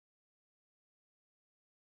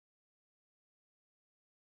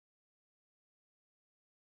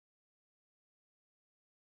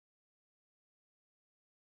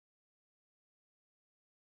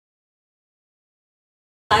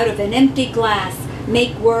out of an empty glass,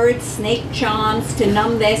 make words snake charms to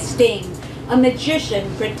numb their sting. A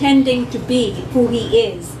magician pretending to be who he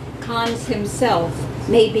is, cons himself,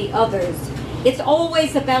 maybe others. It's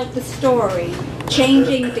always about the story,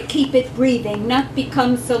 changing to keep it breathing, not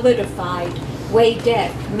become solidified. Way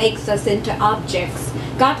death makes us into objects.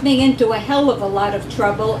 Got me into a hell of a lot of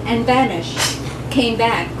trouble and vanished. Came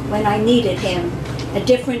back when I needed him. A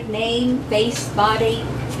different name, face, body,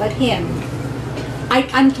 but him.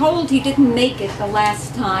 I'm told he didn't make it the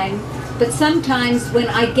last time, but sometimes when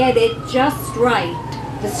I get it just right,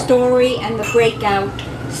 the story and the breakout,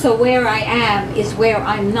 so where I am is where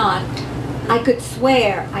I'm not, I could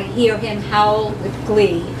swear I hear him howl with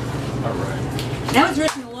glee. All right. That was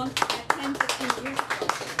written a long time, 10, 15 years ago.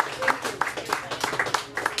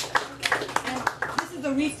 And this is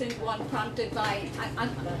a recent one prompted by,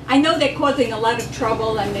 I know they're causing a lot of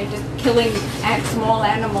trouble and they're just killing small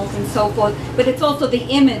animals and so forth, but it's also the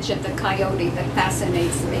image of the coyote that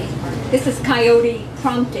fascinates me. This is Coyote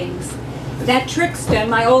Promptings. That trickster,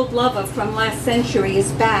 my old lover from last century,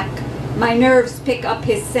 is back. My nerves pick up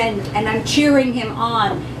his scent, and I'm cheering him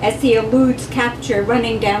on as he eludes capture,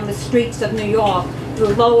 running down the streets of New York,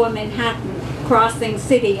 through lower Manhattan, crossing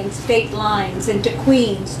city and state lines, into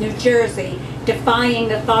Queens, New Jersey,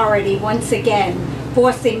 defying authority once again,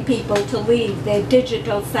 forcing people to leave their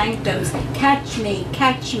digital sanctums. Catch me,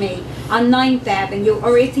 on 9th Avenue,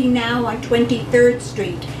 or is he now on 23rd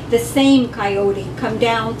Street? The same coyote come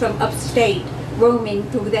down from upstate, roaming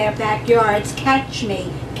through their backyards. Catch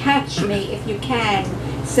me if you can.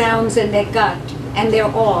 Sounds in their gut, and they're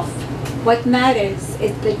off. What matters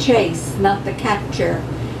is the chase, not the capture.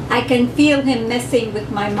 I can feel him messing with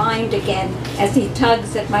my mind again as he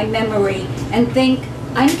tugs at my memory, and think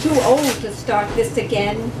I'm too old to start this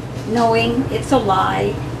again, knowing it's a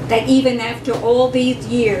lie, that even after all these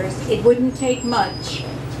years it wouldn't take much,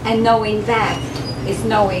 and knowing that is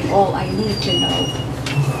knowing all I need to know.